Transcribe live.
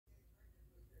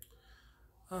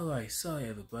Alright, sorry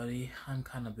everybody, I'm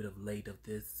kind of a bit of late of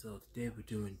this, so today we're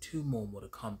doing 2 more Mortal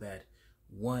Kombat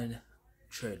 1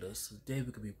 trailers. So today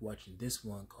we're going to be watching this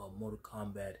one called Mortal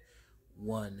Kombat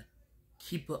 1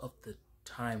 Keeper of the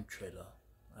Time trailer.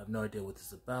 I have no idea what this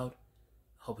is about.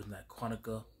 I hope it's not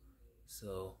Chronica,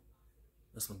 so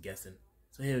that's what I'm guessing.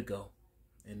 So here we go,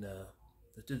 and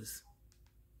let's do this.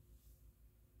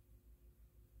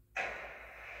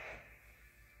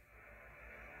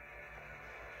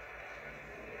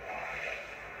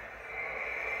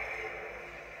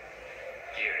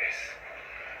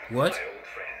 What?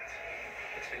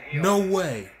 No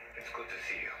way. It's good to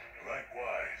see you.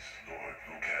 Likewise, Lord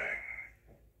Liu Kang.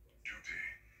 Duty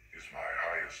is my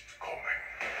highest calling.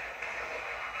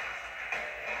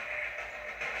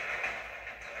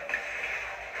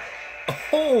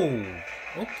 Oh,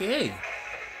 okay.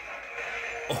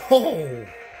 Oh.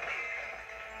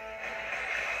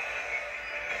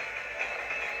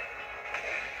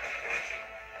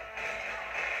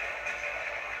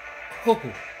 Oh.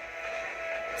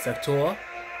 Sector. Geras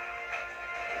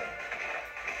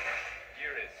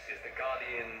is the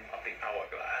guardian of the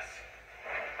hourglass,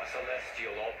 a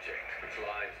celestial object which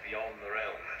lies beyond the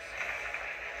realms.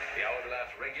 The hourglass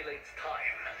regulates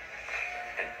time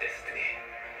and destiny.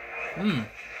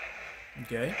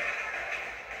 Okay.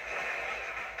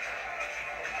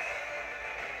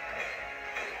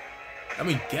 I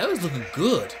mean, Gary's looking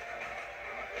good.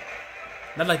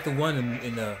 Not like the one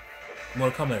in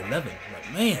Mortal Kombat 11.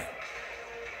 Like, man.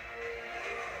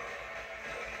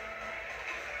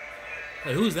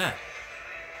 Hey, who's that?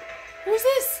 Who's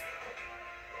this?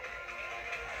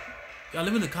 Y'all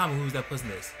leave in the comment who's that person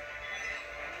is.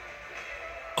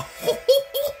 Oh,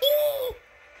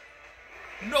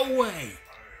 no way! I have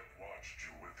watched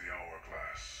you with the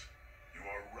hourglass. You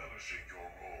are relishing your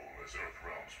role as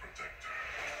Earthrealm's protector.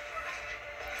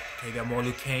 Okay, got more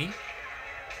Liu Kang.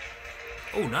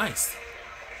 Oh, nice.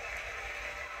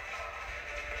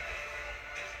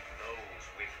 Those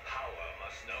with power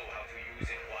must know how to use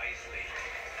it wisely.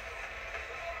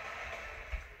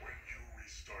 When you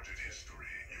restarted history,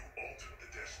 you altered the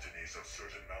destinies of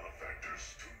certain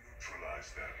malefactors to neutralize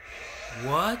them.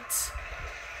 What?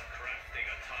 Crafting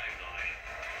a timeline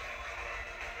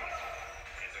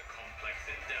is a complex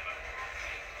endeavor.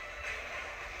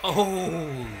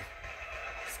 Oh,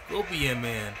 Scorpion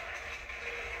Man.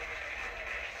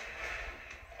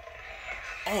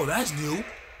 Oh, that's new. Your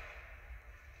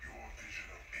vision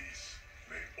of peace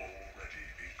may already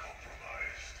be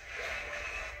compromised.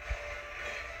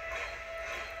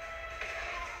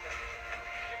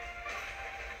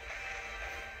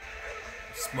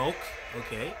 Smoke.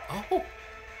 Okay. Oh.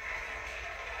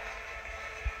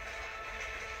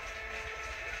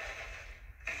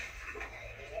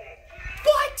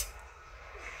 What?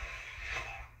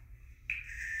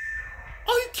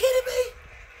 Are you kidding me?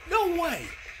 No way.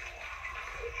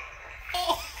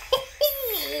 Oh,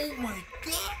 oh my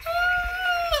God.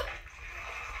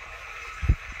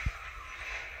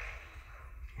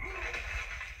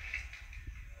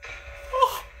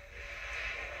 Oh.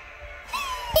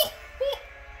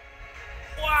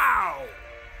 Wow.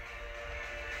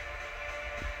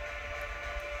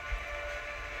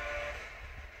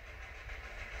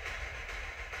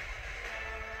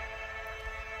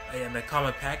 Oh yeah, and the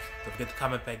comment pack. Don't forget the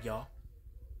comment pack, y'all.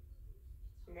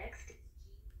 Next.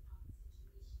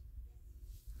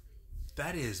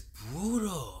 That is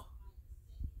brutal.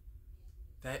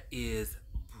 That is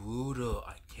brutal.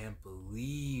 I can't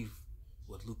believe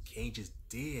what Liu Kang just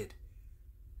did.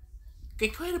 They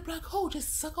created a black hole,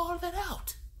 just suck all of that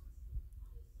out.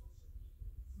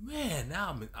 Man,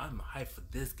 now I'm hyped for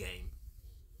this game.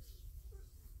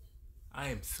 I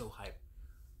am so hyped.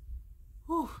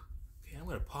 Whew. Okay, I'm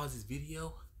gonna pause this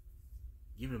video,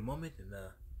 give it a moment, and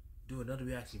do another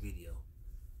reaction video.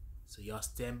 So y'all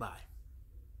stand by.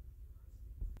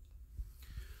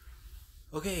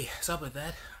 Okay, sorry about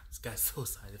that. Just got so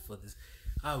excited for this.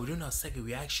 We're doing our second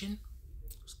reaction.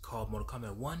 It's called Mortal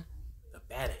Kombat 1, The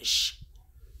Banished.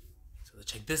 So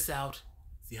let's check this out,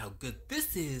 see how good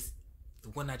this is, the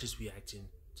one I just reacting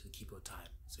to the Keeper of Time.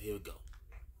 So here we go.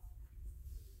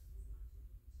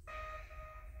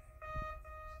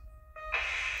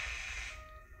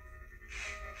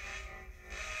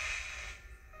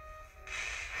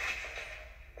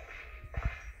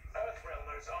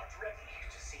 Earthrealmers aren't ready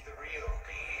to see the real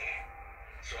me.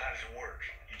 So how does it work?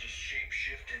 You just shape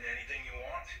shift into anything you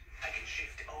want? I can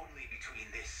shift only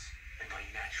between this and my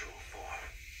natural form.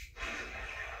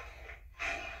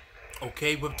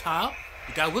 Okay, Whiptile.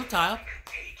 We got Whiptile.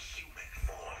 Take human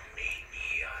form, made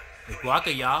me It's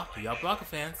Blanca, y'all. Y'all Blanca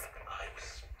fans. I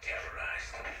was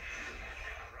terrorized.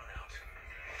 Run out.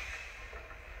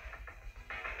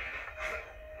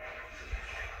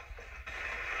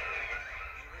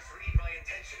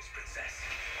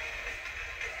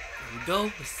 we go.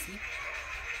 Let's see.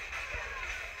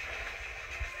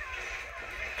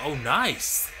 Oh,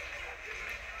 nice.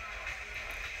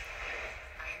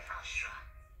 I am Ashra,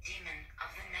 demon of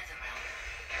the Netherrealm.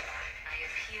 I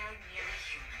appear nearly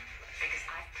human because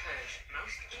I've purged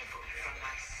most evil from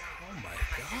my soul. Oh my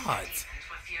sister God. demons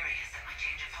were furious at my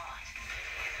change of heart.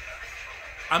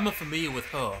 I'm unfamiliar with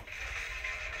her.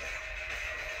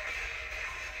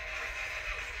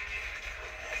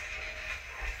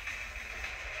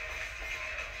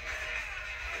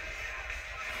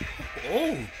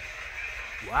 Oh,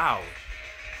 wow.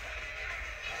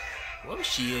 What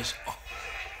she is? Oh.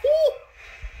 Woo.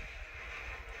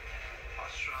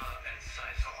 Astra and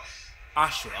Syzos.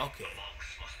 Ashra, okay. The monks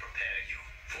must prepare you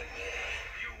for war.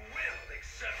 You will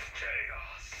accept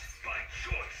chaos by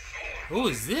choice. Who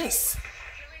is this?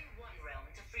 Killing one realm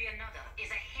to free another is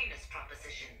a heinous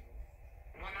proposition.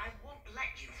 One I won't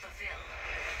let you fulfill.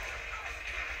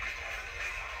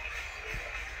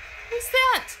 Who's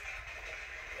that?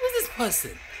 Who's this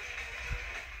person?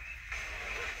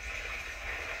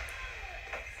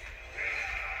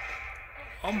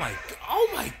 Oh my god. Oh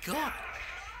my god.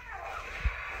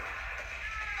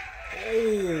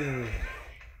 Oh.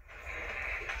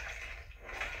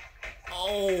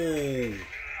 Oh.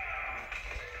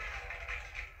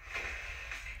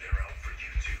 They're out for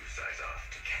you too, Syzos,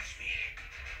 to catch me.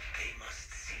 They must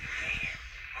see me.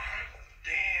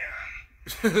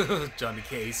 Damn. Johnny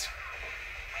Case.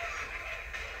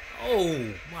 Oh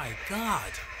my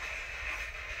god.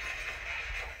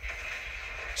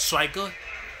 Striker?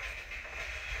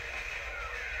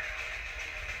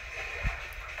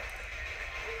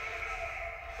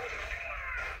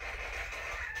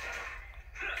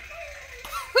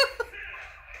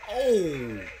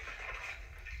 Oh.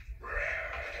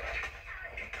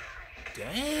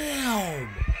 Damn.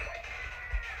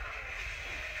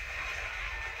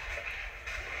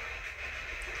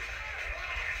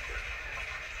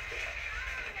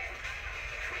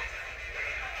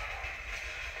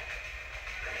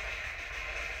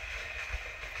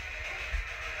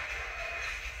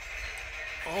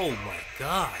 Oh my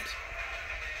god.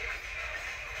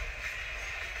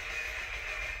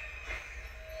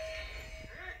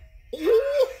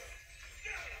 Ooh.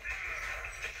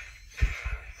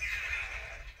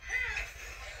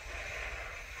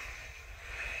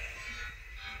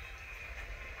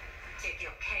 Take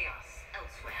your chaos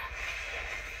elsewhere.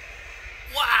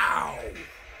 Wow.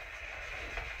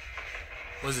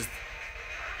 What is this?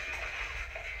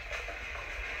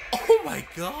 Oh my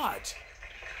god.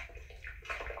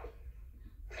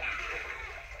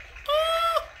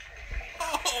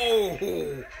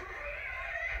 Oh.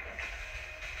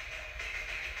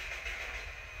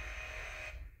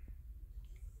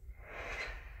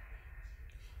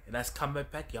 And that's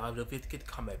combat pack. Y'all don't forget to get the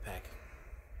combat pack.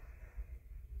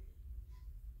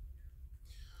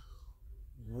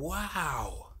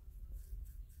 Wow.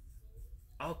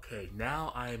 Okay,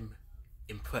 now I'm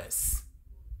impressed.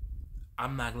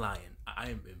 I'm not lying. I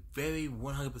am very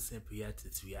 100% react to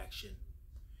this reaction.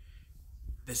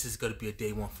 This is going to be a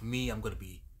day one for me. I'm going to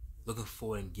be looking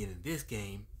forward and getting this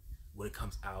game when it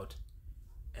comes out.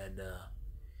 And,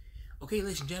 okay,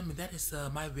 ladies and gentlemen, that is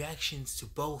my reactions to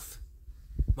both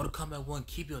Mortal Kombat 1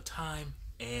 Keep Your Time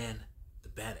and The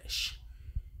Banished.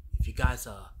 If you guys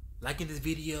are liking this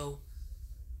video,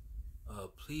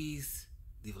 please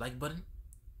leave a like button,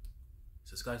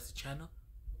 subscribe to the channel,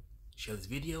 share this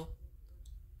video,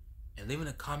 and leave in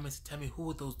the comments to tell me who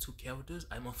are those two characters.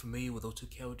 I'm unfamiliar with those two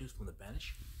characters from The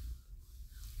Banished.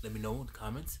 Let me know in the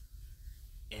comments.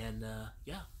 And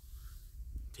yeah,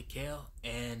 take care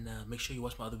and make sure you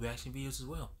watch my other reaction videos as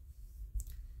well.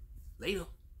 Later.